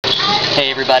Hey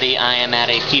everybody, I am at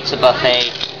a pizza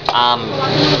buffet.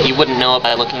 You wouldn't know it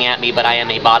by looking at me, but I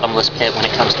am a bottomless pit when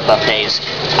it comes to buffets.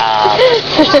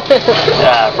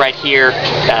 Right here,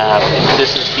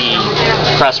 this is the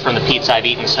crust from the pizza I've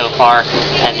eaten so far.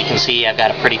 As you can see, I've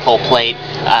got a pretty full plate.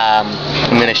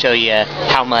 I'm going to show you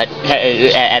how much,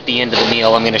 at the end of the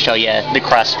meal, I'm going to show you the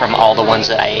crust from all the ones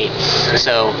that I ate.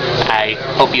 So, I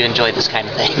hope you enjoyed this kind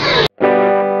of thing.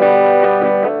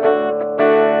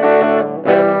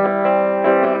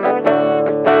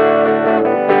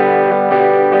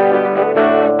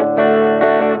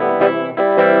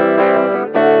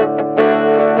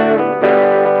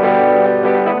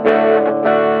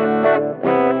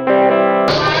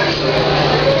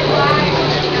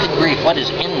 What is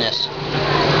in this?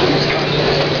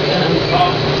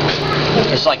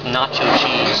 It's like nacho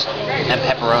cheese and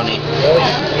pepperoni.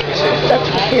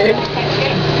 That's weird.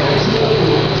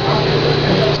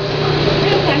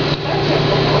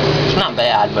 It's not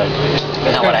bad, but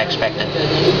not what I expected.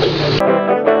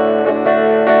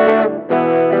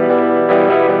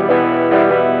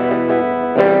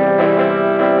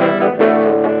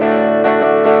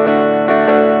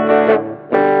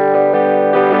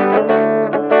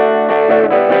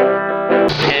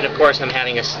 Of course, I'm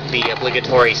having the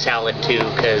obligatory salad too,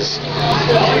 because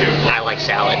I like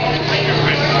salad.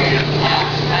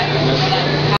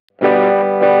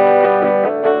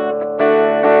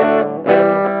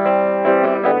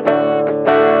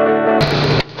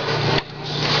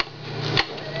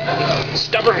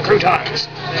 Stubborn croutons!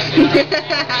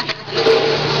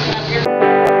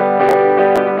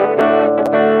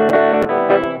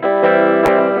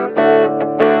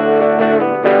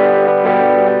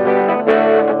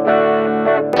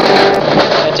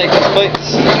 Take these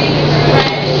plates.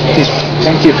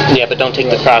 Thank you. Yeah, but don't take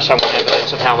the cross. I want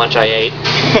evidence of how much I ate.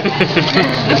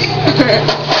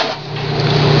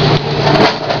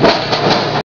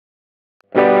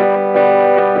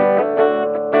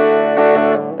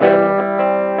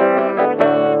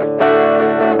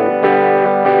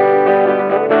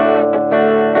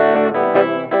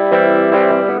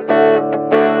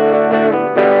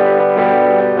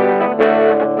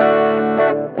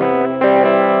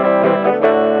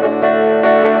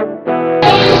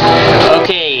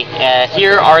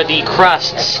 Here are the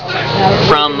crusts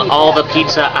from all the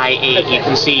pizza I ate. You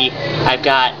can see I've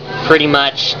got pretty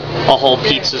much a whole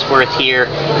pizza's worth here,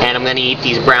 and I'm going to eat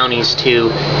these brownies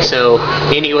too. So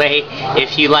anyway,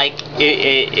 if you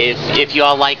if you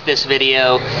all like this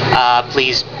video,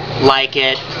 please like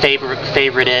it,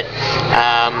 favorite it.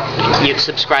 You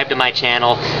subscribe to my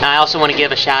channel. And I also want to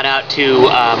give a shout out to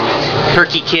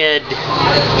Perky Kid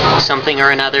something or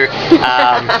another,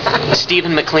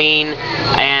 Stephen McLean,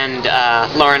 and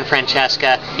Lauren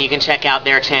Francesca. You can check out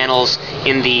their channels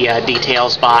in the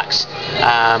details box.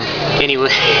 Anyway,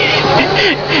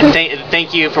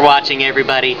 thank you for watching,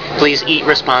 everybody. Please eat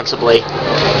responsibly.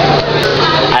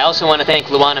 I also want to thank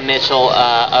Lewana Mitchel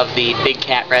of the Big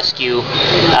Cat Rescue.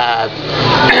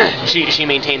 She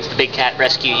maintains the Big Cat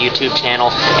Rescue YouTube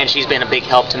channel, and she's been a big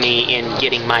help to me in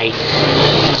getting my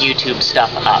YouTube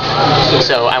stuff up.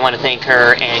 So I want to thank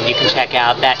her, and you can check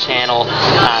out that channel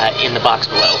in the box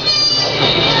below.